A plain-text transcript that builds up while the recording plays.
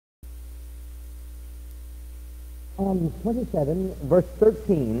Psalm 27, verse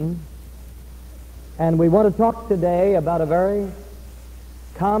 13, and we want to talk today about a very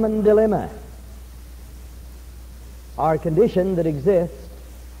common dilemma, or condition that exists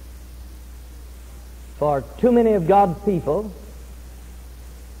for too many of God's people,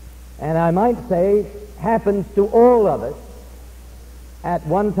 and I might say happens to all of us at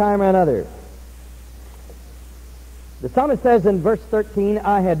one time or another. The psalmist says in verse 13,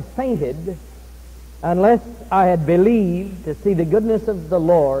 I had fainted unless I had believed to see the goodness of the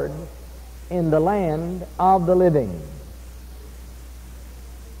Lord in the land of the living.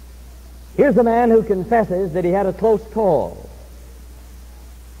 Here's a man who confesses that he had a close call.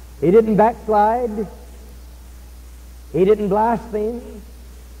 He didn't backslide. He didn't blaspheme.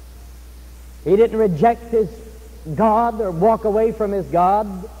 He didn't reject his God or walk away from his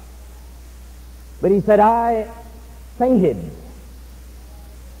God. But he said, I fainted,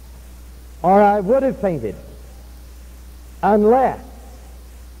 or I would have fainted, unless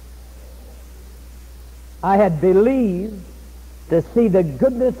I had believed to see the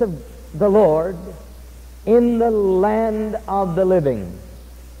goodness of the Lord in the land of the living.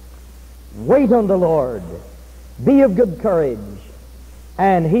 Wait on the Lord, be of good courage,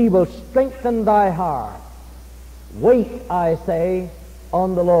 and he will strengthen thy heart. Wait, I say,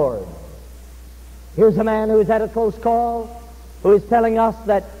 on the Lord. Here's a man who's had a close call, who is telling us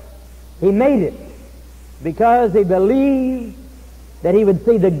that he made it because he believed that he would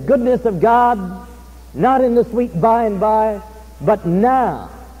see the goodness of God, not in the sweet by and by, but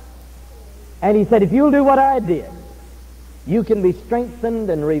now. And he said, if you'll do what I did, you can be strengthened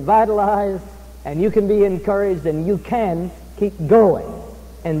and revitalized, and you can be encouraged, and you can keep going.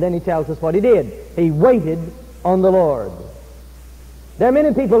 And then he tells us what he did. He waited on the Lord. There are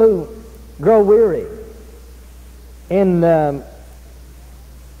many people who grow weary in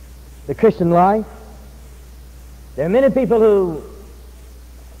the Christian life. There are many people who,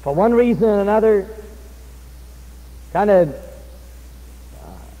 for one reason or another, kind of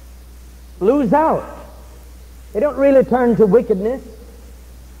lose out. They don't really turn to wickedness.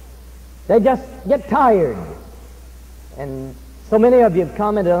 They just get tired. And so many of you have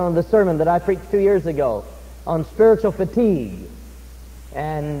commented on the sermon that I preached 2 years ago on spiritual fatigue.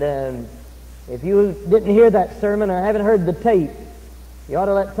 And if you didn't hear that sermon or haven't heard the tape, you ought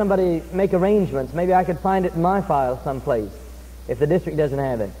to let somebody make arrangements. Maybe I could find it in my file someplace if the district doesn't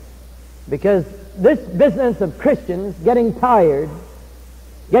have it. Because this business of Christians getting tired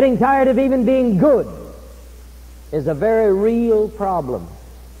of even being good, is a very real problem.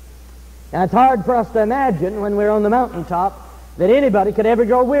 Now, it's hard for us to imagine when we're on the mountaintop that anybody could ever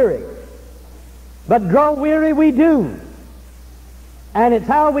grow weary. But grow weary we do. And it's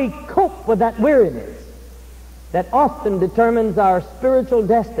how we cope with that weariness that often determines our spiritual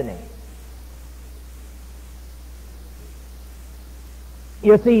destiny.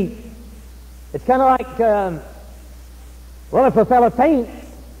 You see, it's kind of like, well, if a fellow faints,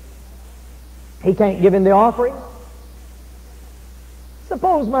 he can't give in the offering.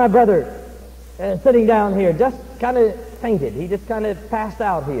 Suppose my brother sitting down here just kind of fainted. He just kind of passed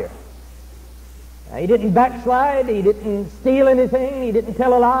out here. He didn't backslide. He didn't steal anything. He didn't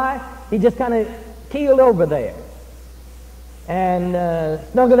tell a lie. He just kind of keeled over there and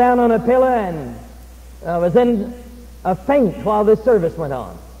snuggled down on a pillow and was in a faint while this service went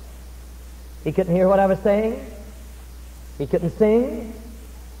on. He couldn't hear what I was saying. He couldn't sing.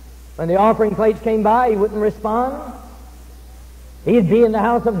 When the offering plates came by, he wouldn't respond. He'd be in the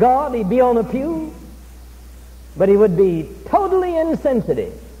house of God. He'd be on a pew. But he would be totally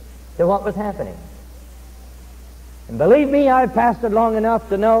insensitive to what was happening. And believe me, I've pastored long enough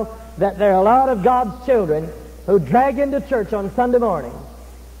to know that there are a lot of God's children who drag into church on Sunday morning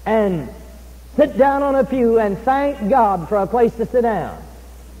and sit down on a pew and thank God for a place to sit down.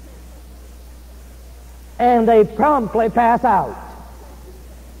 And they promptly pass out.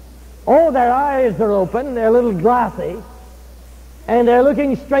 Oh, their eyes are open, they're a little glassy, and they're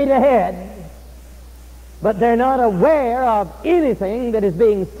looking straight ahead, but they're not aware of anything that is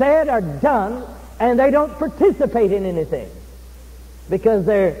being said or done, and they don't participate in anything because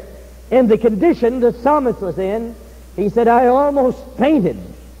they're in the condition the psalmist was in. He said, I almost fainted,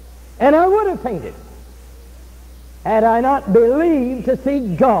 and I would have fainted had I not believed to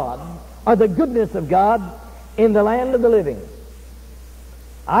see God or the goodness of God in the land of the living.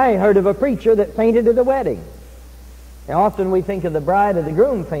 I heard of a preacher that fainted at a wedding. Now, often we think of the bride or the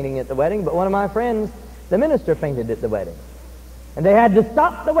groom fainting at the wedding, but one of my friends, the minister, fainted at the wedding. And they had to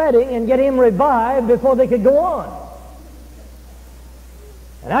stop the wedding and get him revived before they could go on.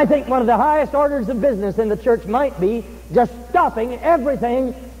 And I think one of the highest orders of business in the church might be just stopping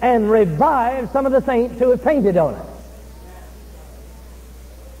everything and revive some of the saints who have fainted on it.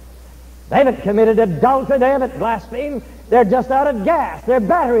 They haven't committed adultery. They haven't blasphemed. They're just out of gas. Their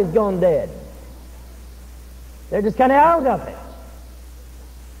battery's gone dead. They're just kind of out of it.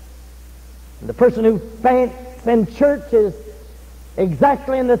 And the person who faints in church is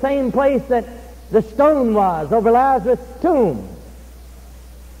exactly in the same place that the stone was over Lazarus' tomb.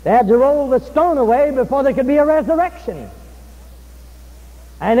 They had to roll the stone away before there could be a resurrection.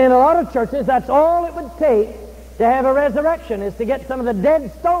 And in a lot of churches, that's all it would take to have a resurrection, is to get some of the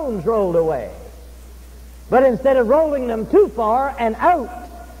dead stones rolled away. But instead of rolling them too far and out,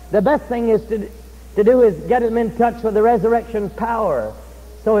 the best thing is to do is get them in touch with the resurrection power.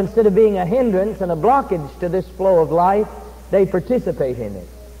 So instead of being a hindrance and a blockage to this flow of life, they participate in it.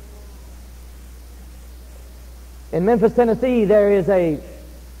 In Memphis, Tennessee, there is a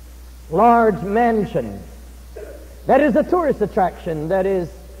large mansion that is a tourist attraction that is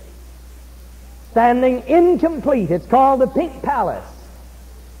standing incomplete. It's called the Pink Palace.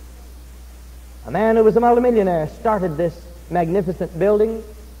 A man who was a multimillionaire started this magnificent building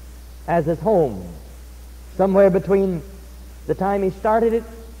as his home. Somewhere between the time he started it,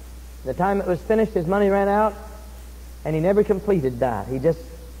 the time it was finished, his money ran out, and he never completed that. He just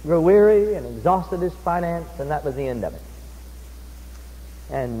grew weary and exhausted his finance, and that was the end of it.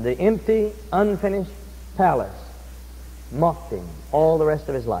 And the empty, unfinished palace mocked him all the rest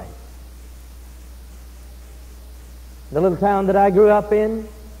of his life. The little town that I grew up in,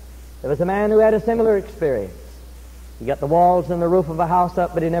 there was a man who had a similar experience. He got the walls and the roof of a house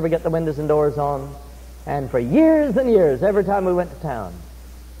up, but he never got the windows and doors on. And for years and years, every time we went to town,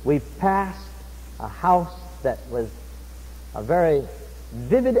 we passed a house that was a very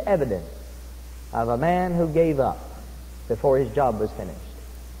vivid evidence of a man who gave up before his job was finished.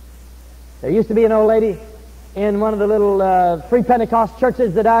 There used to be an old lady in one of the little Free Pentecost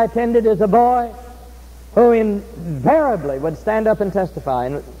churches that I attended as a boy who invariably would stand up and testify.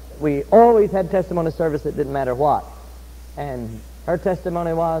 And we always had testimony service. It didn't matter what. And her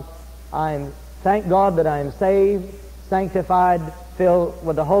testimony was, thank God that I'm saved, sanctified, filled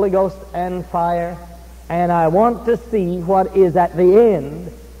with the Holy Ghost and fire, and I want to see what is at the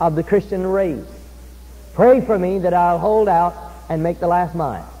end of the Christian race. Pray for me that I'll hold out and make the last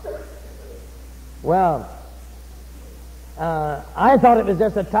mile. Well, I thought it was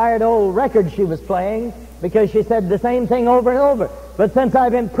just a tired old record she was playing, because she said the same thing over and over. But since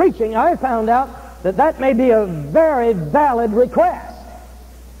I've been preaching, I found out that that may be a very valid request.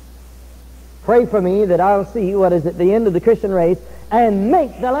 Pray for me that I'll see what is at the end of the Christian race and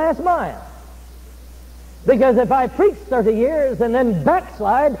make the last mile. Because if I preach 30 years and then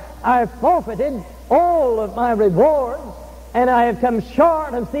backslide, I've forfeited all of my rewards, and I have come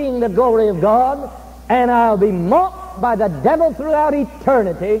short of seeing the glory of God, and I'll be mocked by the devil throughout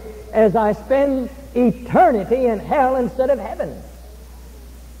eternity as I spend eternity in hell instead of heaven.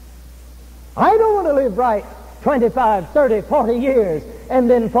 I don't want to live right 25, 30, 40 years and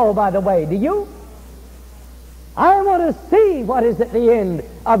then fall by the way. Do you? I want to see what is at the end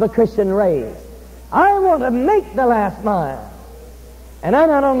of a Christian race. I want to make the last mile. And I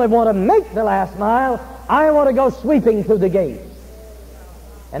not only want to make the last mile, I want to go sweeping through the gates.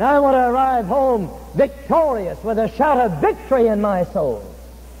 And I want to arrive home victorious with a shout of victory in my soul.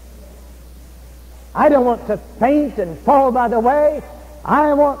 I don't want to faint and fall by the way.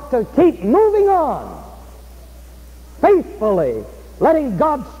 I want to keep moving on, faithfully, letting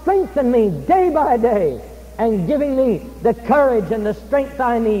God strengthen me day by day and giving me the courage and the strength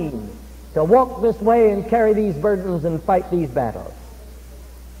I need to walk this way and carry these burdens and fight these battles.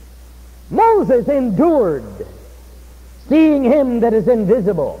 Moses endured, seeing him that is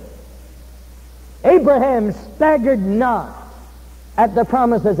invisible. Abraham staggered not at the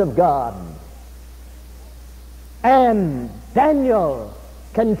promises of God. And Daniel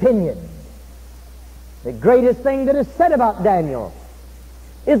continued. The greatest thing that is said about Daniel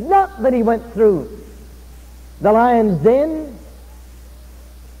is not that he went through the lion's den,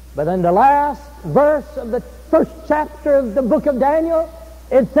 but in the last verse of the first chapter of the book of Daniel,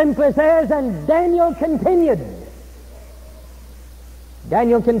 it simply says, and Daniel continued.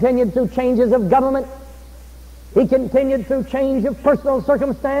 Daniel continued through changes of government. He continued through change of personal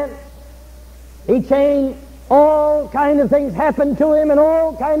circumstance. He changed. All kind of things happened to him, and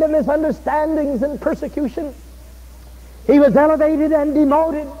all kind of misunderstandings and persecution. He was elevated and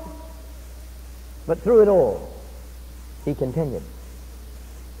demoted. But through it all, he continued.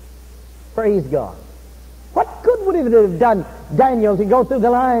 Praise God. What good would it have done Daniel to go through the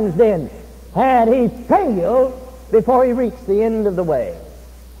lion's den had he failed before he reached the end of the way?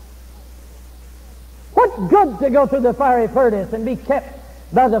 What good to go through the fiery furnace and be kept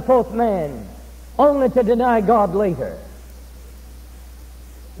by the fourth man, only to deny God later?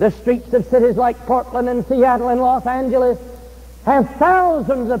 The streets of cities like Portland and Seattle and Los Angeles have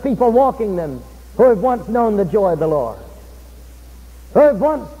thousands of people walking them who have once known the joy of the Lord, who have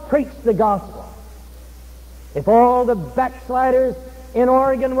once preached the gospel. If all the backsliders in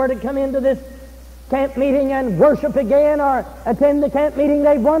Oregon were to come into this camp meeting and worship again or attend the camp meeting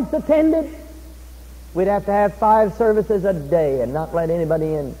they've once attended, we'd have to have 5 services a day and not let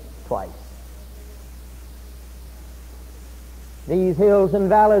anybody in twice. These hills and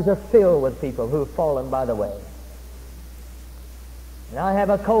valleys are filled with people who've fallen by the way. And I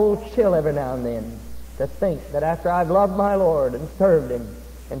have a cold chill every now and then to think that after I've loved my Lord and served Him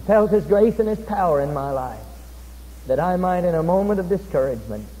and felt His grace and His power in my life, that I might in a moment of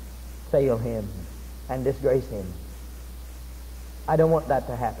discouragement fail Him and disgrace Him. I don't want that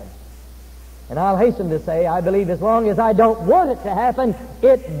to happen. And I'll hasten to say, I believe as long as I don't want it to happen,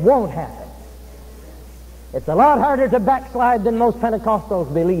 it won't happen. It's a lot harder to backslide than most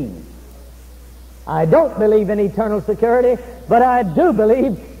Pentecostals believe. I don't believe in eternal security, but I do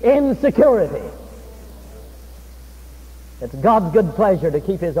believe in security. It's God's good pleasure to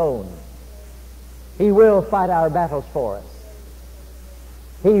keep His own. He will fight our battles for us.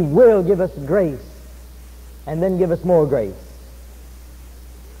 He will give us grace and then give us more grace.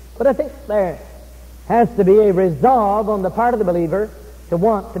 But I think there has to be a resolve on the part of the believer to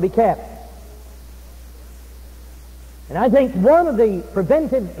want to be kept. And I think one of the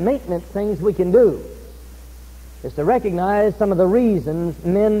preventive maintenance things we can do is to recognize some of the reasons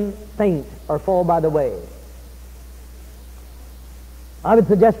men faint or fall by the way. I would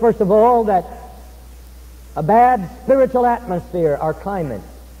suggest, first of all, that a bad spiritual atmosphere or climate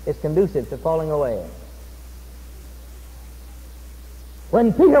is conducive to falling away.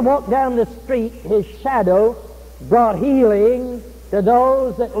 When Peter walked down the street, his shadow brought healing to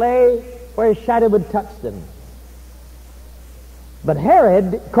those that lay where his shadow would touch them. But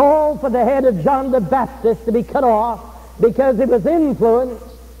Herod called for the head of John the Baptist to be cut off because he was influenced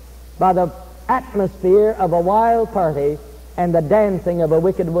by the atmosphere of a wild party and the dancing of a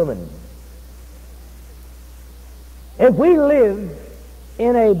wicked woman. If we live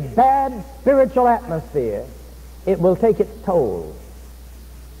in a bad spiritual atmosphere, it will take its toll.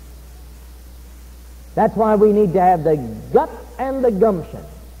 That's why we need to have the guts and the gumption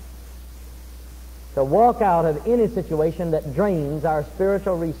to walk out of any situation that drains our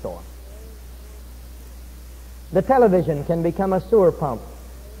spiritual resource. The television can become a sewer pump,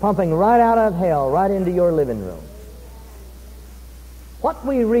 pumping right out of hell, right into your living room. What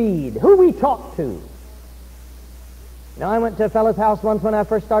we read, who we talk to. Now, I went to a fellow's house once when I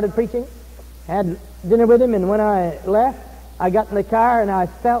first started preaching, had dinner with him, and when I left, I got in the car and I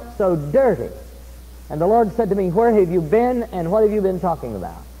felt so dirty. And the Lord said to me, "Where have you been and what have you been talking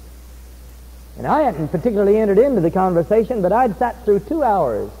about?" And I hadn't particularly entered into the conversation, but I'd sat through 2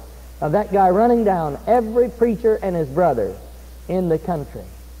 hours of that guy running down every preacher and his brother in the country.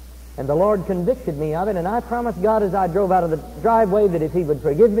 And the Lord convicted me of it, and I promised God as I drove out of the driveway that if He would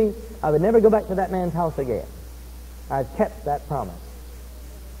forgive me, I would never go back to that man's house again. I've kept that promise.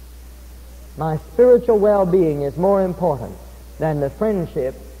 My spiritual well-being is more important than the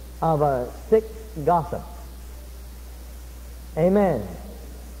friendship of a sick gossip. Amen.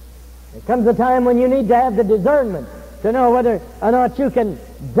 There comes a time when you need to have the discernment to know whether or not you can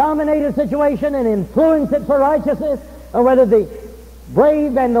dominate a situation and influence it for righteousness, or whether the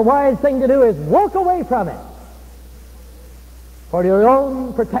brave and the wise thing to do is walk away from it for your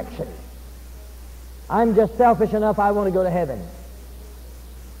own protection. I'm just selfish enough, I want to go to heaven.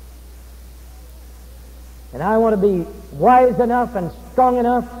 And I want to be wise enough and strong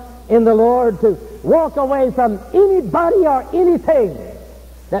enough in the Lord to walk away from anybody or anything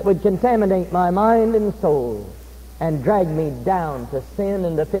that would contaminate my mind and soul and drag me down to sin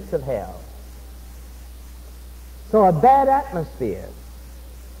and the pits of hell. So a bad atmosphere.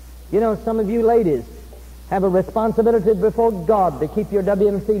 You know, some of you ladies have a responsibility before God to keep your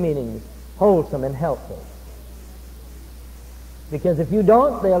WMC meetings wholesome and healthy. Because if you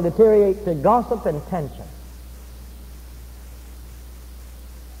don't, they'll deteriorate to gossip and tension.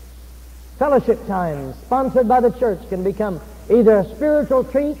 Fellowship times sponsored by the church can become either a spiritual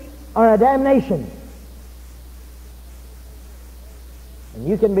treat or a damnation. And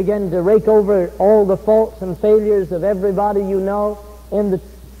you can begin to rake over all the faults and failures of everybody you know in the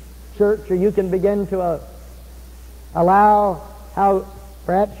church, or you can begin to allow how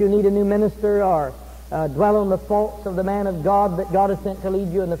perhaps you need a new minister, or dwell on the faults of the man of God that God has sent to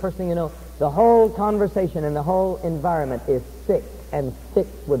lead you, and the first thing you know, the whole conversation and the whole environment is sick and thick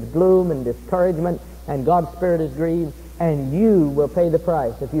with gloom and discouragement, and God's Spirit is grieved, and you will pay the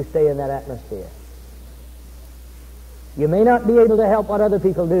price if you stay in that atmosphere. You may not be able to help what other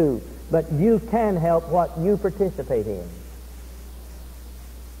people do, but you can help what you participate in.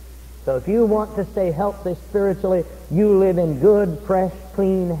 So if you want to stay healthy spiritually, you live in good, fresh,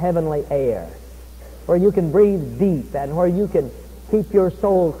 clean, heavenly air, where you can breathe deep and where you can keep your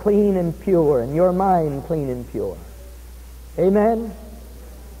soul clean and pure and your mind clean and pure. Amen?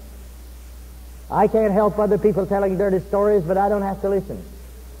 I can't help other people telling dirty stories, but I don't have to listen.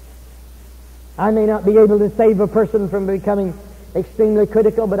 I may not be able to save a person from becoming extremely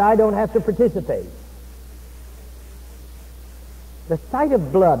critical, but I don't have to participate. The sight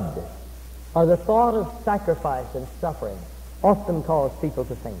of blood or the thought of sacrifice and suffering often cause people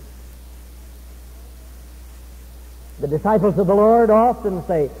to faint. The disciples of the Lord often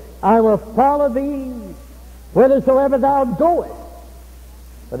say, I will follow thee whithersoever thou goest,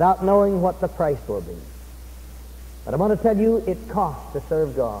 without knowing what the price will be. But I want to tell you, it costs to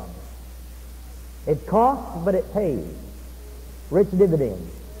serve God. It costs, but it pays. Rich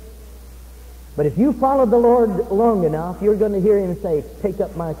dividends. But if you follow the Lord long enough, you're going to hear Him say, take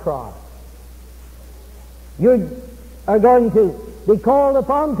up my cross. You are going to be called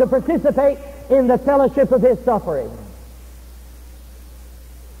upon to participate in the fellowship of His suffering.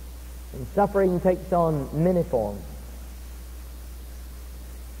 And suffering takes on many forms.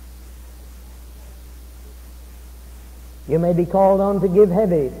 You may be called on to give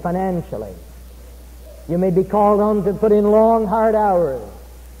heavy financially. You may be called on to put in long, hard hours.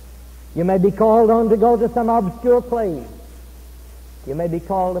 You may be called on to go to some obscure place. You may be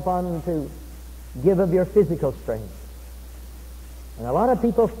called upon to give of your physical strength. And a lot of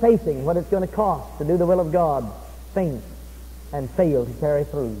people facing what it's going to cost to do the will of God faint and fail to carry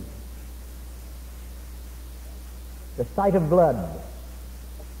through. The sight of blood.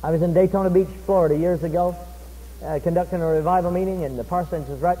 I was in Daytona Beach, Florida years ago, conducting a revival meeting, and the parsonage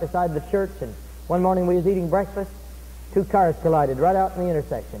was right beside the church, and one morning we was eating breakfast. 2 cars collided right out in the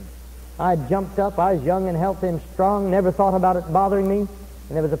intersection. I jumped up. I was young and healthy and strong, never thought about it bothering me. And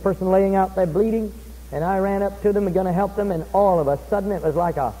there was a person laying out there bleeding, and I ran up to them and going to help them, and all of a sudden it was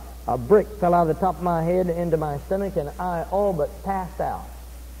like a brick fell out of the top of my head into my stomach, and I all but passed out.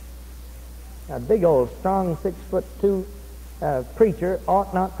 A big old strong 6'2" preacher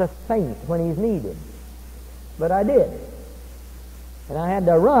ought not to faint when he's needed. But I did. And I had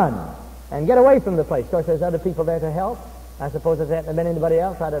to run and get away from the place. Of course, there's other people there to help. I suppose if there hadn't been anybody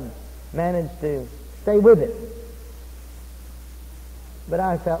else, I'd have managed to stay with it. But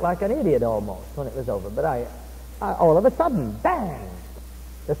I felt like an idiot almost when it was over. But I all of a sudden, bang,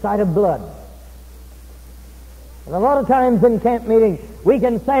 the sight of blood. And a lot of times in camp meetings, we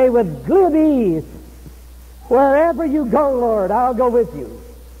can say with glib ease, wherever you go, Lord, I'll go with you.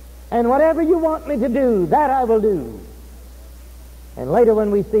 And whatever you want me to do, that I will do. And later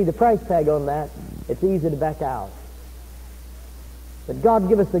when we see the price tag on that, it's easy to back out. But God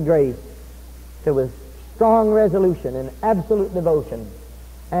give us the grace to, with strong resolution and absolute devotion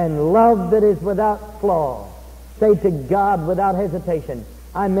and love that is without flaw, say to God without hesitation,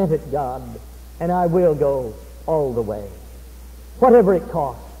 I meant it, God, and I will go all the way. Whatever it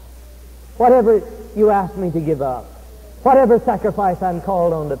costs, whatever you ask me to give up, whatever sacrifice I'm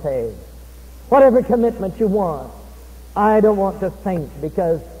called on to pay, whatever commitment you want, I don't want to faint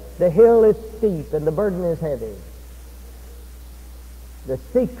because the hill is steep and the burden is heavy. The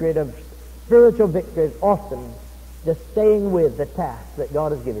secret of spiritual victory is often just staying with the task that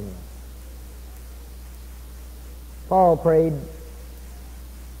God has given you. Paul prayed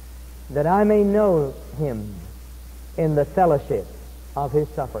that I may know Him in the fellowship of His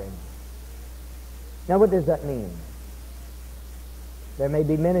suffering. Now what does that mean? There may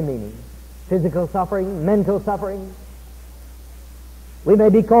be many meanings. Physical suffering, mental suffering. We may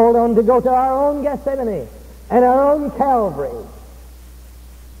be called on to go to our own Gethsemane and our own Calvary.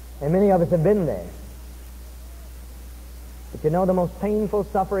 And many of us have been there. But you know the most painful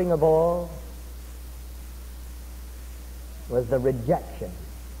suffering of all was the rejection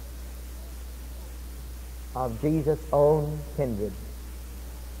of Jesus' own kindred.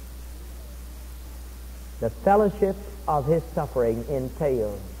 The fellowship of His suffering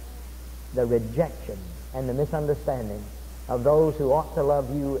entails the rejection and the misunderstanding of those who ought to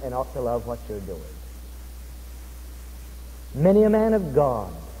love you and ought to love what you're doing. Many a man of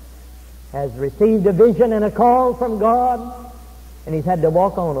God has received a vision and a call from God, and he's had to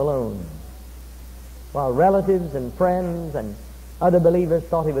walk on alone, while relatives and friends and other believers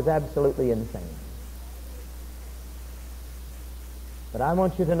thought he was absolutely insane. But I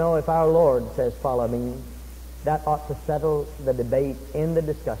want you to know, if our Lord says, follow me, that ought to settle the debate in the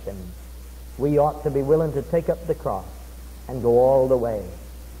discussion. We ought to be willing to take up the cross and go all the way.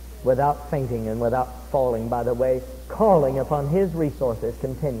 without fainting and without falling by the way, calling upon His resources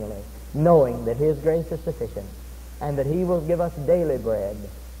continually, knowing that His grace is sufficient and that He will give us daily bread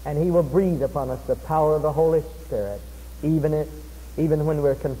and He will breathe upon us the power of the Holy Spirit, even when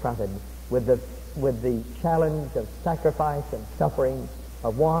we're confronted with the challenge of sacrifice and suffering,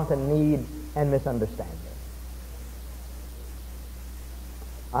 of want and need and misunderstanding.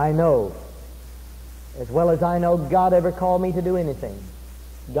 I know, as well as I know God ever called me to do anything,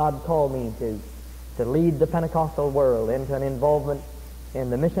 God called me to lead the Pentecostal world into an involvement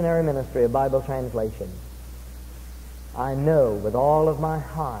in the missionary ministry of Bible translation. I know with all of my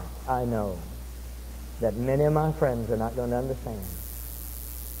heart, I know that many of my friends are not going to understand.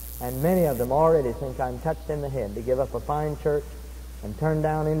 And many of them already think I'm touched in the head to give up a fine church and turn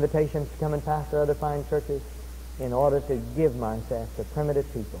down invitations to come and pastor other fine churches in order to give myself to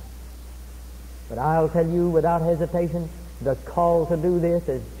primitive people. But I'll tell you without hesitation, the call to do this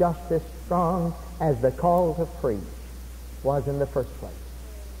is just as strong as the call to preach was in the first place.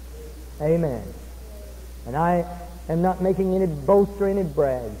 Amen. And I am not making any boast or any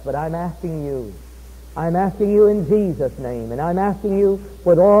brags, but I'm asking you in Jesus' name, and I'm asking you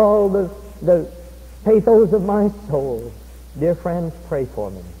with all the pathos of my soul, dear friends, pray for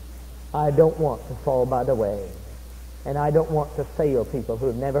me. I don't want to fall by the way, and I don't want to fail people who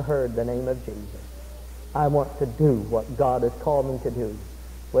have never heard the name of Jesus. I want to do what God has called me to do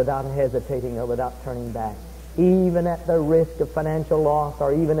without hesitating or without turning back, even at the risk of financial loss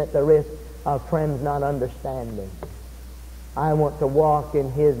or even at the risk of friends not understanding. I want to walk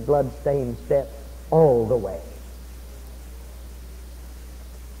in His blood-stained steps all the way.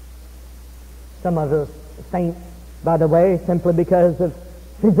 Some of us faint, by the way, simply because of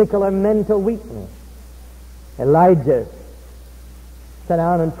physical or mental weakness. Elijah sat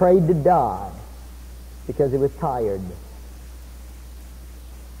down and prayed to die because he was tired.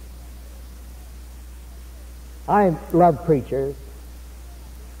 I love preachers,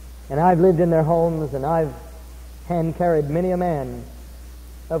 and I've lived in their homes, and I've hand-carried many a man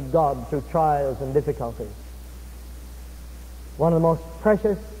of God through trials and difficulties. One of the most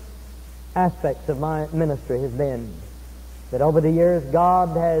precious aspects of my ministry has been that over the years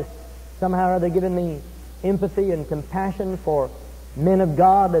God has somehow or other given me empathy and compassion for men of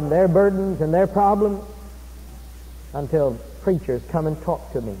God and their burdens and their problems until preachers come and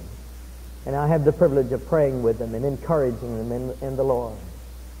talk to me. And I have the privilege of praying with them and encouraging them in the Lord.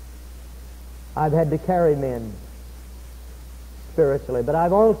 I've had to carry men spiritually, but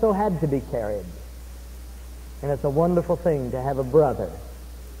I've also had to be carried. And it's a wonderful thing to have a brother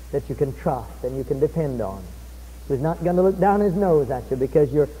that you can trust and you can depend on, who's not going to look down his nose at you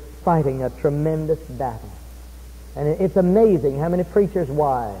because you're fighting a tremendous battle. And it's amazing how many preachers'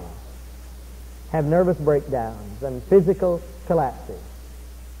 wives have nervous breakdowns and physical collapses.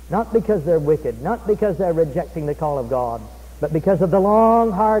 Not because they're wicked, not because they're rejecting the call of God, but because of the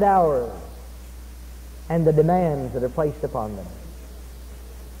long, hard hours and the demands that are placed upon them.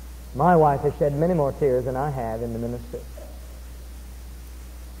 My wife has shed many more tears than I have in the ministry.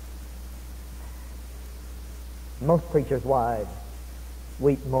 Most preachers' wives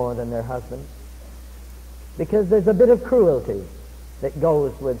weep more than their husbands because there's a bit of cruelty that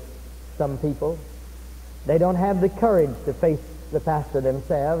goes with some people. They don't have the courage to face the pastor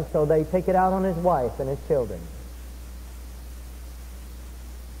themselves, so they take it out on his wife and his children.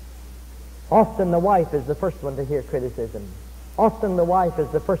 Often the wife is the first one to hear criticism. Often the wife is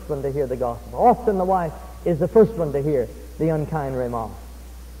the first one to hear the gospel. Often the wife is the first one to hear the unkind remark.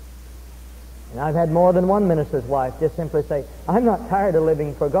 And I've had more than one minister's wife just simply say, I'm not tired of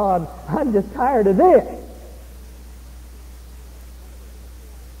living for God, I'm just tired of this.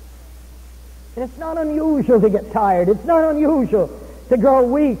 And it's not unusual to get tired. It's not unusual to grow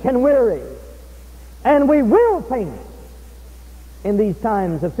weak and weary. And we will faint in these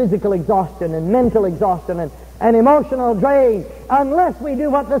times of physical exhaustion and mental exhaustion and emotional drain unless we do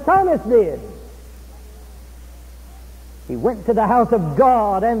what the psalmist did. He went to the house of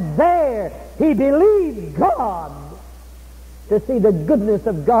God, and there he believed God to see the goodness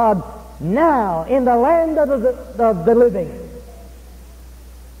of God now in the land of the living.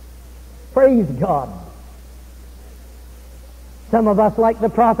 Praise God. Some of us, like the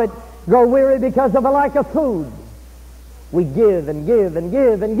prophet, grow weary because of a lack of food. We give and give and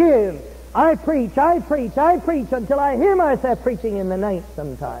give and give. I preach until I hear myself preaching in the night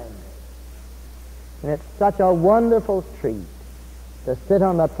sometimes. And it's such a wonderful treat to sit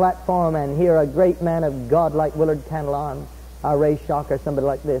on the platform and hear a great man of God like Willard Canlon or Ray Schock or somebody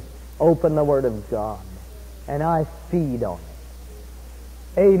like this open the Word of God. And I feed on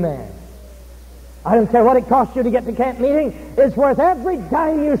it. Amen. I don't care what it costs you to get to camp meeting. It's worth every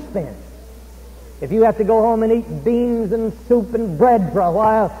dime you spend. If you have to go home and eat beans and soup and bread for a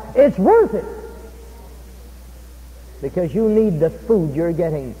while, it's worth it. Because you need the food you're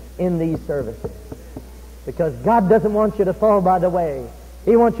getting in these services. Because God doesn't want you to fall by the way.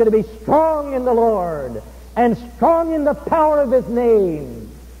 He wants you to be strong in the Lord and strong in the power of His name.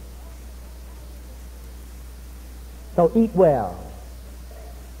 So eat well.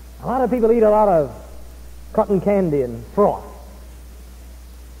 A lot of people eat a lot of cotton candy and froth.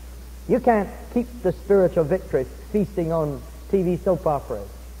 You can't keep the spiritual victory feasting on TV soap operas.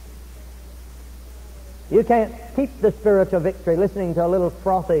 You can't keep the spiritual victory listening to a little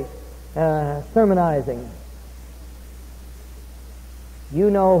frothy sermonizing. You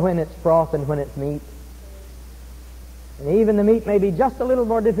know when it's froth and when it's meat. And even the meat may be just a little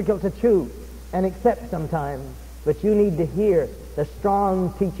more difficult to chew and accept sometimes. But you need to hear the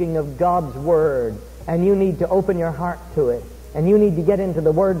strong teaching of God's Word. And you need to open your heart to it. And you need to get into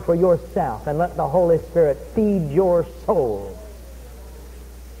the Word for yourself and let the Holy Spirit feed your soul.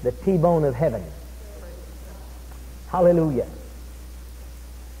 The T-bone of heaven. Hallelujah.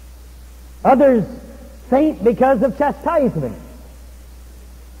 Others faint because of chastisement.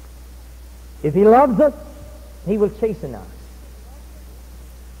 If He loves us, He will chasten us.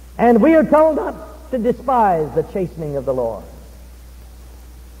 And we are told not to despise the chastening of the Lord.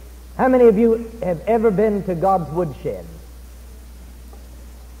 How many of you have ever been to God's woodshed?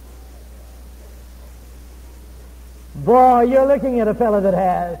 Boy, you're looking at a fellow that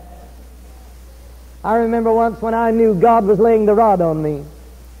has. I remember once when I knew God was laying the rod on me.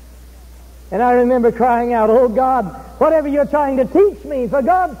 And I remember crying out, "Oh God, whatever you're trying to teach me, for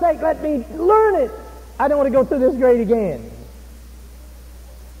God's sake, let me learn it. I don't want to go through this grade again."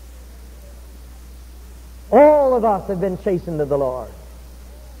 All of us have been chastened of the Lord.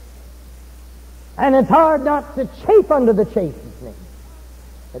 And it's hard not to chafe under the chastening.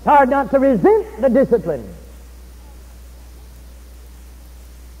 It's hard not to resent the discipline.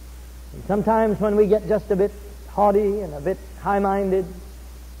 And sometimes when we get just a bit haughty and a bit high-minded,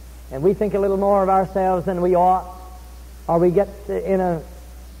 and we think a little more of ourselves than we ought, or we get in an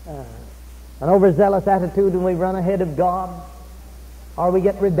overzealous attitude and we run ahead of God, or we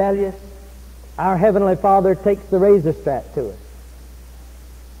get rebellious, our Heavenly Father takes the razor strap to us.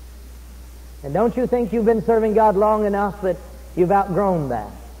 And don't you think you've been serving God long enough that you've outgrown that?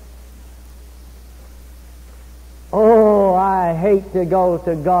 Oh, I hate to go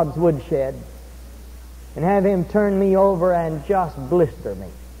to God's woodshed and have Him turn me over and just blister me.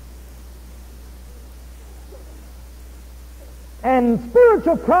 And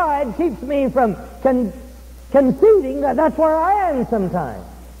spiritual pride keeps me from conceding that that's where I am sometimes.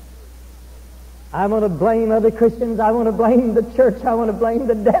 I want to blame other Christians. I want to blame the church. I want to blame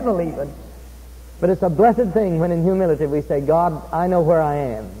the devil even. But it's a blessed thing when in humility we say, "God, I know where I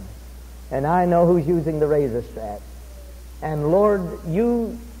am. And I know who's using the razor strap. And Lord,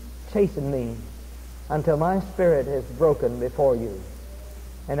 you chasten me until my spirit is broken before you.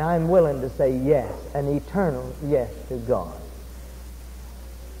 And I'm willing to say yes, an eternal yes to God."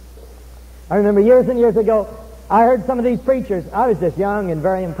 I remember years and years ago, I heard some of these preachers. I was just young and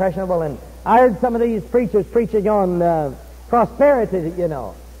very impressionable, and I heard some of these preachers preaching on prosperity, you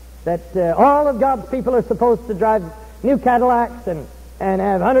know, that all of God's people are supposed to drive new Cadillacs and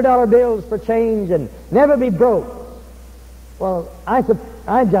have $100 bills for change and never be broke. Well, I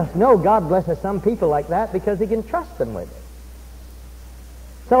just know God blesses some people like that because He can trust them with it.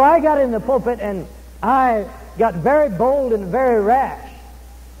 So I got in the pulpit and I got very bold and very rash.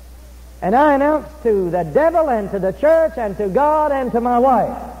 And I announced to the devil and to the church and to God and to my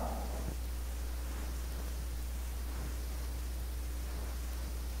wife,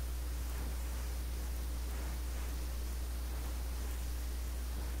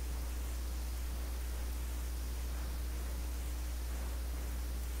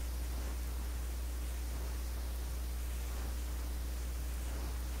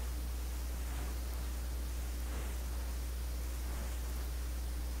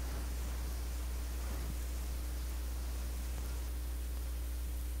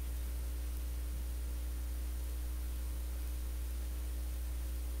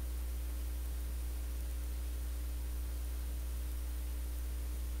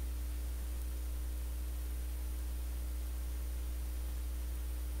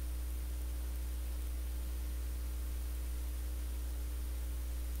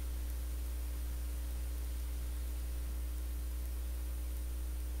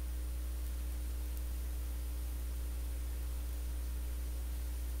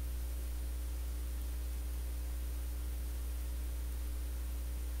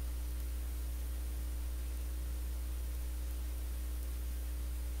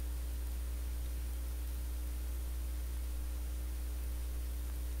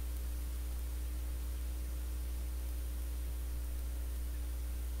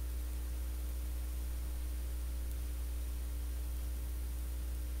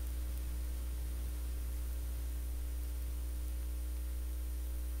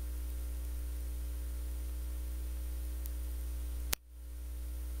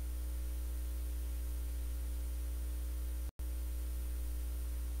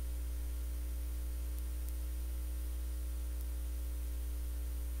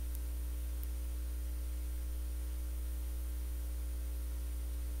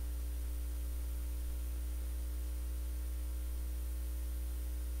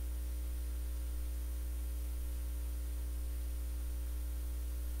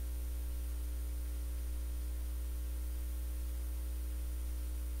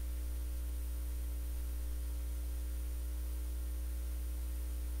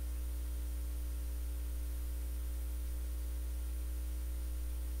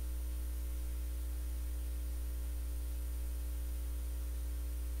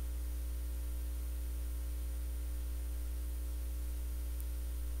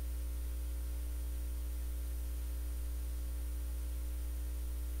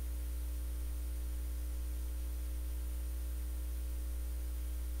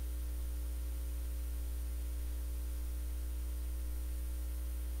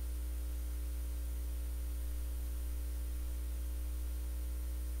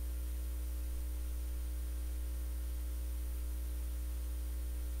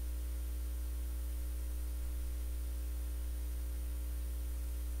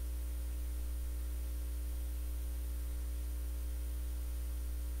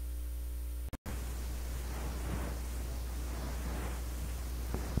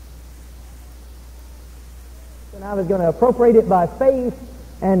 and I was going to appropriate it by faith,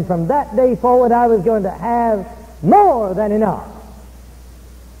 and from that day forward I was going to have more than enough.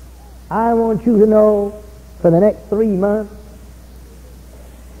 I want you to know, for the next 3 months,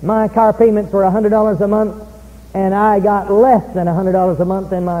 my car payments were $100 a month, and I got less than $100 a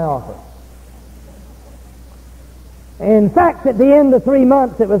month in my office. In fact, at the end of 3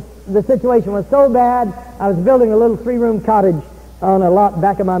 months, the situation was so bad, I was building a little 3-room cottage on a lot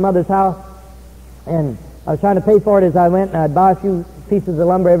back of my mother's house, and I was trying to pay for it as I went, and I'd buy a few pieces of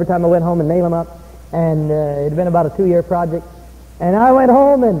lumber every time I went home and nail them up, and it had been about a 2-year project. And I went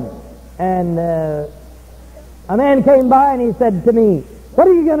home, and a man came by, and he said to me, "What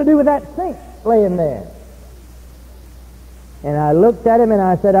are you going to do with that sink laying there?" And I looked at him, and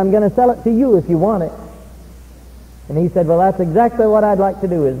I said, "I'm going to sell it to you if you want it." And he said, "Well, that's exactly what I'd like to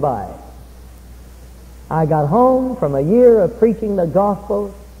do, is buy it." I got home from a year of preaching the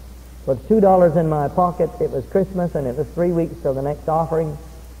gospel with $2 in my pocket. It was Christmas, and it was 3 weeks till the next offering,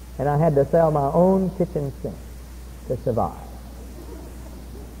 and I had to sell my own kitchen sink to survive.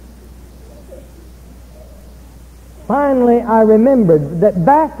 Finally, I remembered that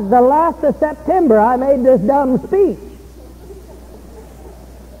back the last of September I made this dumb speech.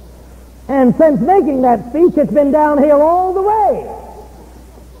 And since making that speech, it's been downhill all the way.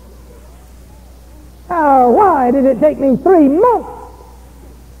 Why did it take me 3 months?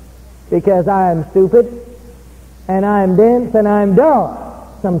 Because I am stupid, and I'm dense, and I'm dumb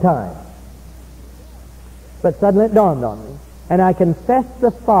sometimes. But suddenly it dawned on me, and I confessed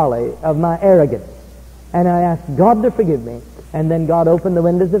the folly of my arrogance, and I asked God to forgive me, and then God opened the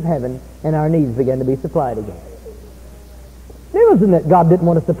windows of heaven, and our needs began to be supplied again. It wasn't that God didn't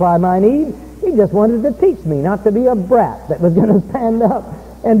want to supply my need. He just wanted to teach me not to be a brat that was going to stand up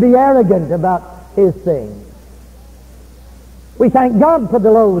and be arrogant about his things. We thank God for the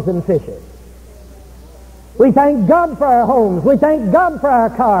loaves and fishes. We thank God for our homes. We thank God for our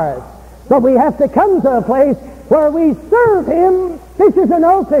cars. But we have to come to a place where we serve Him, fishes or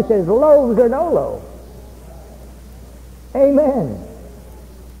no fishes, loaves or no loaves. Amen.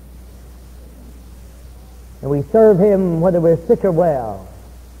 And we serve Him whether we're sick or well.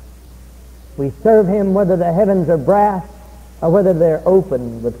 We serve Him whether the heavens are brass or whether they're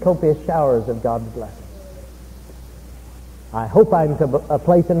open with copious showers of God's blessing. I hope I'm to a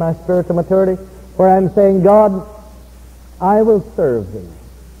place in my spiritual maturity where I'm saying, God, I will serve Thee.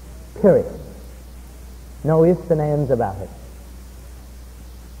 Period. No ifs and ands about it.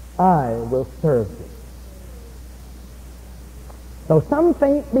 I will serve Thee. So some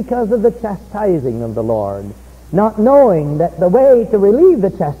faint because of the chastising of the Lord, not knowing that the way to relieve the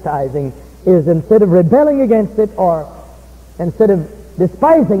chastising is, instead of rebelling against it or instead of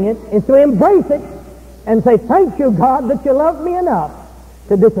despising it, is to embrace it and say, thank you, God, that you love me enough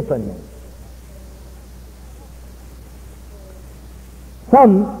to discipline me.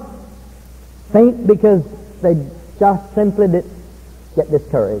 Some faint because they just simply get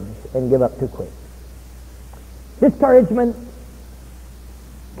discouraged and give up too quick. Discouragement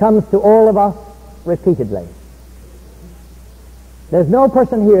comes to all of us repeatedly. There's no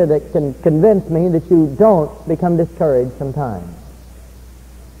person here that can convince me that you don't become discouraged sometimes.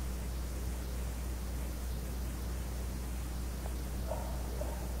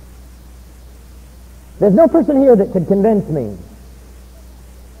 There's no person here that could convince me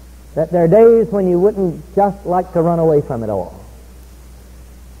that there are days when you wouldn't just like to run away from it all.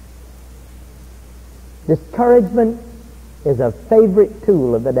 Discouragement is a favorite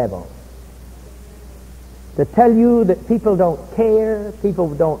tool of the devil. To tell you that people don't care,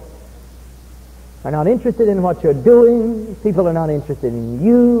 are not interested in what you're doing, people are not interested in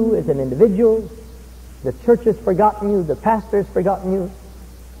you as an individual, the church has forgotten you, the pastor has forgotten you,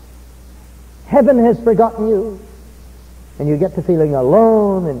 heaven has forgotten you, and you get to feeling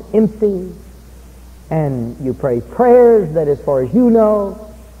alone and empty, and you pray prayers that, as far as you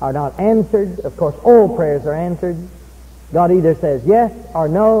know, are not answered. Of course, all prayers are answered. God either says yes or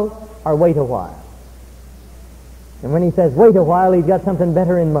no or wait a while. And when He says wait a while, He's got something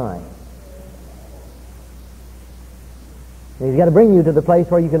better in mind. And He's got to bring you to the place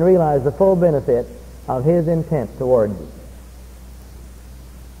where you can realize the full benefit of His intent toward you.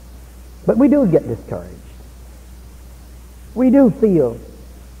 But we do get discouraged. We do feel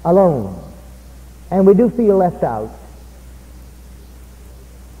alone. And we do feel left out.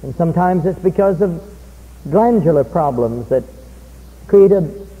 And sometimes it's because of glandular problems that create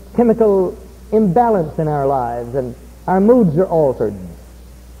a chemical imbalance in our lives, and our moods are altered.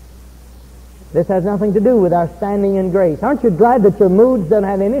 This has nothing to do with our standing in grace. Aren't you glad that your moods don't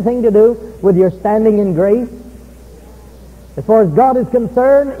have anything to do with your standing in grace? As far as God is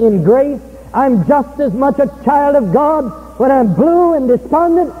concerned, in grace, I'm just as much a child of God when I'm blue and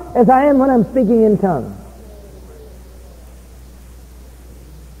despondent as I am when I'm speaking in tongues.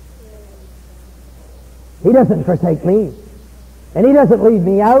 He doesn't forsake me, and He doesn't leave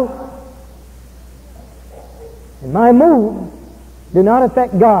me out. And my moves do not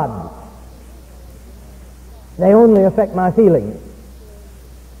affect God. They only affect my feelings.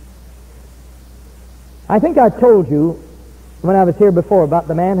 I think I told you when I was here before about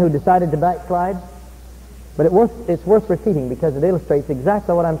the man who decided to backslide, but it's worth repeating because it illustrates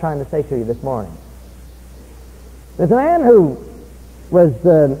exactly what I'm trying to say to you this morning. There's a man who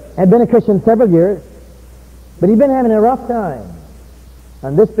had been a Christian several years, but he'd been having a rough time.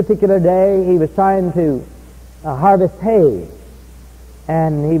 On this particular day, he was trying to harvest hay,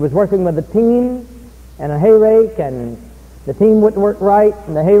 and he was working with a team and a hay rake, and the team wouldn't work right,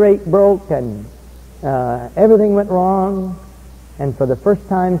 and the hay rake broke, and everything went wrong. And for the first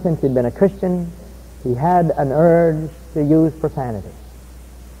time since he'd been a Christian, he had an urge to use profanity.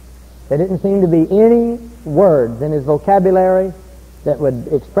 There didn't seem to be any words in his vocabulary that would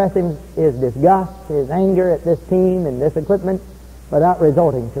express his disgust, his anger at this team and this equipment without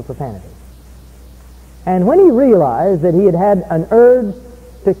resorting to profanity. And when he realized that he had had an urge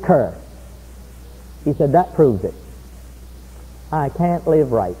to curse, he said, that proves it. I can't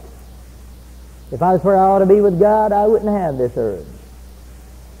live right. If I was where I ought to be with God, I wouldn't have this urge.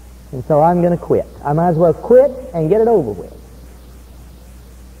 And so I'm going to quit. I might as well quit and get it over with.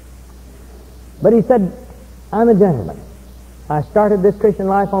 But he said, I'm a gentleman. I started this Christian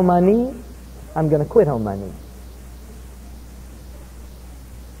life on my knees. I'm going to quit on my knees.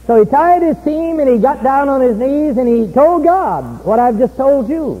 So he tied his team and he got down on his knees and he told God what I've just told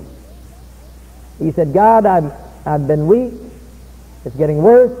you. He said, God, I've been weak. It's getting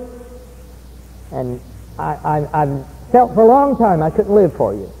worse. And I've felt for a long time I couldn't live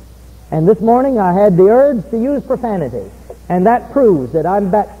for you. And this morning I had the urge to use profanity. And that proves that I'm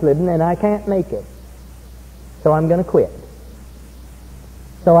backslidden and I can't make it. So I'm going to quit.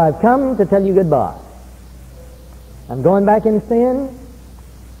 So I've come to tell you goodbye. I'm going back in sin.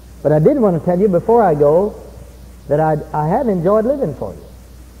 But I did want to tell you before I go that I have enjoyed living for you.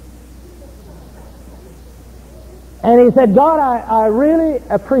 And he said, God, I really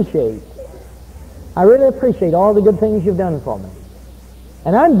appreciate all the good things you've done for me.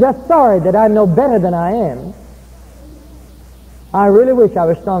 And I'm just sorry that I'm no better than I am. I really wish I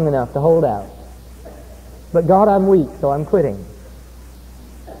was strong enough to hold out. But God, I'm weak, so I'm quitting.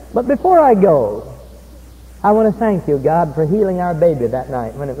 But before I go, I want to thank you, God, for healing our baby that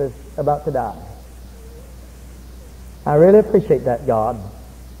night when it was about to die. I really appreciate that, God.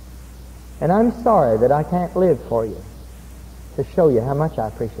 And I'm sorry that I can't live for you to show you how much I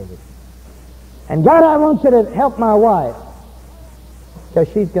appreciate it. And God, I want you to help my wife, because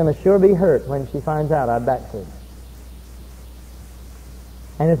she's going to sure be hurt when she finds out I've backslid.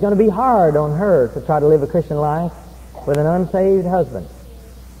 And it's going to be hard on her to try to live a Christian life with an unsaved husband.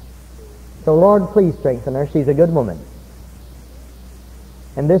 So Lord, please strengthen her. She's a good woman.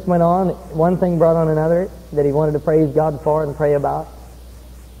 And this went on. One thing brought on another that he wanted to praise God for and pray about.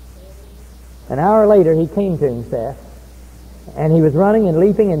 An hour later, he came to himself. And he was running and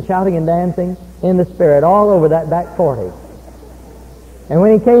leaping and shouting and dancing in the Spirit all over that back 40. And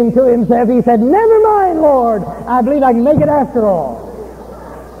when he came to himself, he said, never mind, Lord. I believe I can make it after all.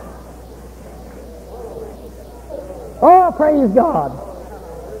 Oh, praise God.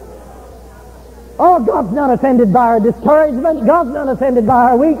 Oh, God's not offended by our discouragement. God's not offended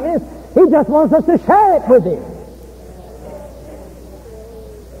by our weakness. He just wants us to share it with Him.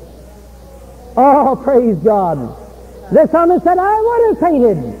 Oh, praise God. The psalmist said, I would have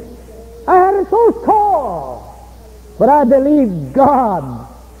fainted. I had a close call. But I believed God.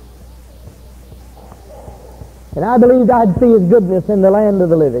 And I believed I'd see His goodness in the land of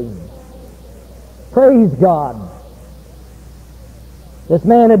the living. Praise God. This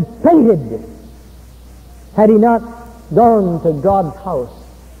man had fainted had he not gone to God's house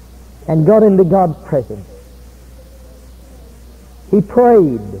and got into God's presence. He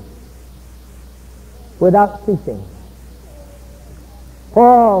prayed without ceasing.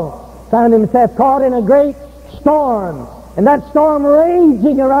 Paul found himself caught in a great storm, and that storm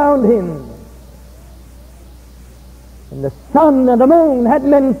raging around him. And the sun and the moon hadn't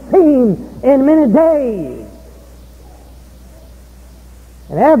been seen in many days.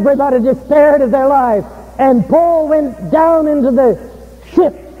 And everybody just stared at their life. And Paul went down into the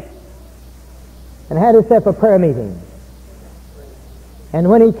ship and had himself a prayer meeting. And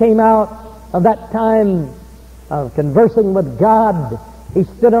when he came out of that time of conversing with God, he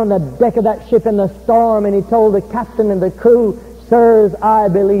stood on the deck of that ship in the storm and he told the captain and the crew, sirs, I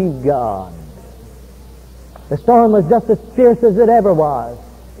believe God. The storm was just as fierce as it ever was.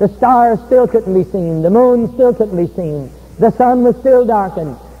 The stars still couldn't be seen. The moon still couldn't be seen. The sun was still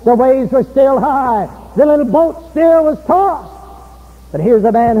darkened. The waves were still high. The little boat still was tossed. But here's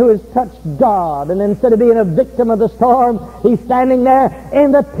a man who has touched God, and instead of being a victim of the storm, he's standing there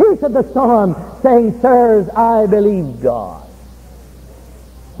in the teeth of the storm saying, "Sirs, I believe God."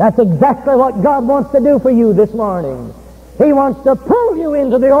 That's exactly what God wants to do for you this morning. He wants to pull you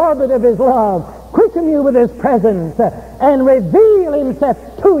into the orbit of His love, quicken you with His presence, and reveal Himself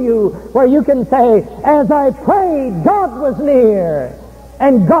to you, where you can say, "As I prayed, God was near,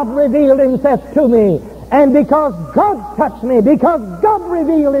 and God revealed Himself to me. And because God touched me, because God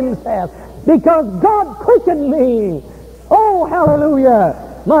revealed Himself, because God quickened me, oh, hallelujah,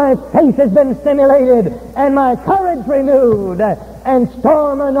 my faith has been stimulated and my courage renewed, and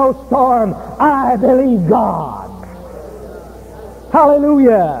storm or no storm, I believe God."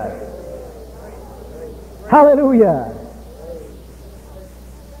 Hallelujah. Hallelujah.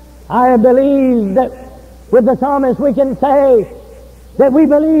 I believe that with the psalmist we can say that we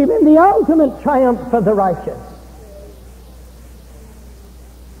believe in the ultimate triumph of the righteous.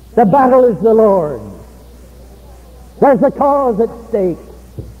 The battle is the Lord's. There's a cause at stake.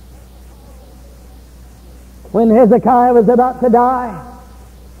 When Hezekiah was about to die,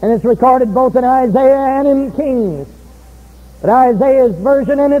 and it's recorded both in Isaiah and in Kings, but Isaiah's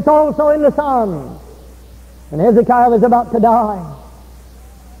version, and it's also in the Psalms, when Hezekiah was about to die,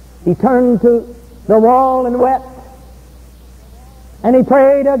 he turned to the wall and wept. And he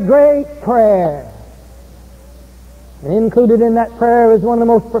prayed a great prayer. And included in that prayer is one of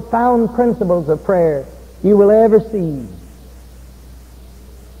the most profound principles of prayer you will ever see.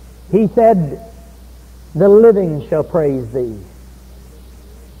 He said, "The living shall praise thee."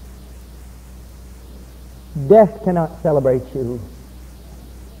 Death cannot celebrate you.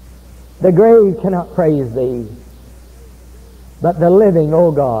 The grave cannot praise thee. But the living,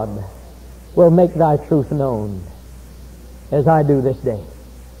 O God, will make thy truth known, as I do this day.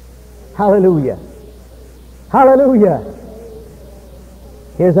 Hallelujah. Hallelujah.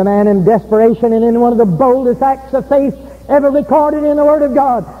 Here's a man in desperation and in one of the boldest acts of faith ever recorded in the Word of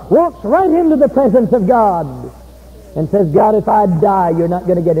God. Walks right into the presence of God and says, "God, if I die, you're not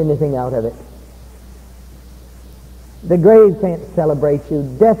going to get anything out of it. The grave can't celebrate you.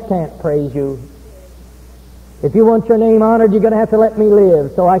 Death can't praise you. If you want your name honored, you're going to have to let me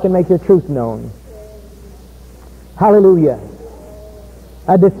live so I can make your truth known." Hallelujah.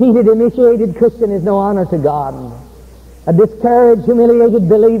 A defeated, emaciated Christian is no honor to God. A discouraged, humiliated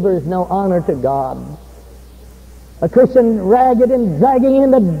believer is no honor to God. A Christian ragged and dragging in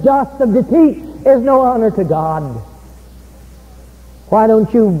the dust of defeat is no honor to God. Why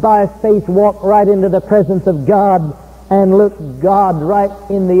don't you, by faith, walk right into the presence of God and look God right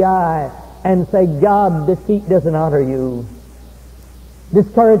in the eye and say, "God, defeat doesn't honor you.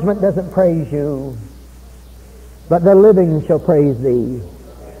 Discouragement doesn't praise you. But the living shall praise thee.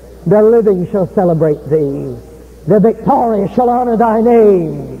 The living shall celebrate thee. The victorious shall honor thy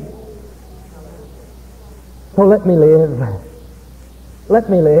name." So let me live. Let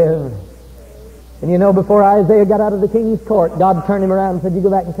me live. And you know, before Isaiah got out of the king's court, God turned him around and said, "You go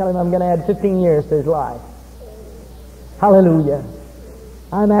back and tell him I'm going to add 15 years to his life." Hallelujah.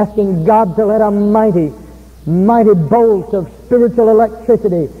 I'm asking God to let a mighty, mighty bolt of spiritual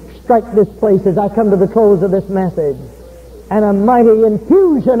electricity strike this place as I come to the close of this message, and a mighty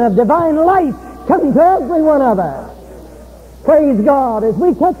infusion of divine life come to every one of us. Praise God as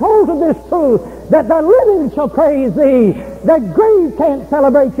we catch hold of this truth that the living shall praise thee. The grave can't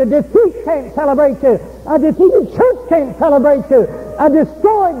celebrate you. Defeat can't celebrate you. A defeated church can't celebrate you. A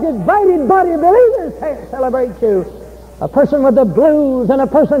destroyed, divided body of believers can't celebrate you. A person with the blues and a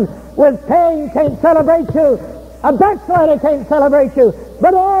person with pain can't celebrate you. A backslider can't celebrate you.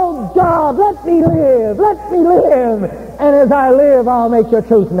 But oh God, let me live. Let me live. And as I live, I'll make your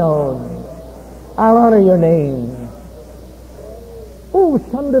truth known. I'll honor your name. Oh,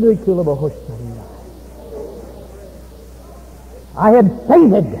 I had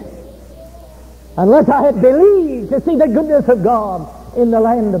fainted unless I had believed to see the goodness of God in the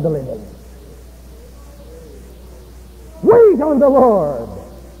land of the living. Wait on the Lord.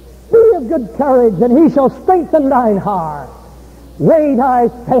 Be of good courage, and he shall strengthen thine heart. Wait, I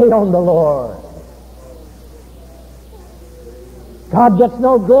say, on the Lord. God gets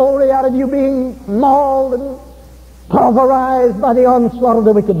no glory out of you being mauled and pulverized by the onslaught of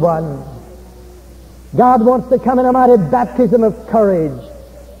the wicked one. God wants to come in a mighty baptism of courage,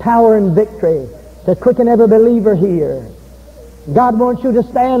 power, and victory to quicken every believer here. God wants you to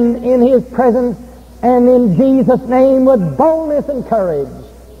stand in his presence and in Jesus' name with boldness and courage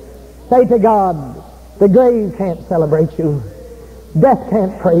say to God, The grave can't celebrate you. Death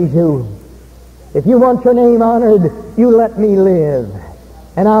can't praise you. If you want your name honored, you let me live,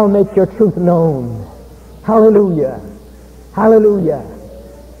 and I'll make your truth known. Hallelujah. Hallelujah.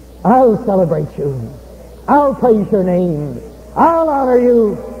 I'll celebrate you. I'll praise your name. I'll honor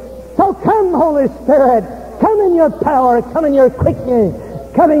you. So come, Holy Spirit. Come in your power. Come in your quickening.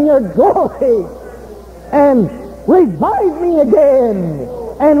 Come in your glory. And revive me again.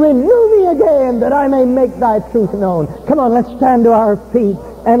 And renew me again, that I may make thy truth known. Come on, let's stand to our feet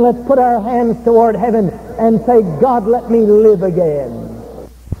and let's put our hands toward heaven and say, God, let me live again.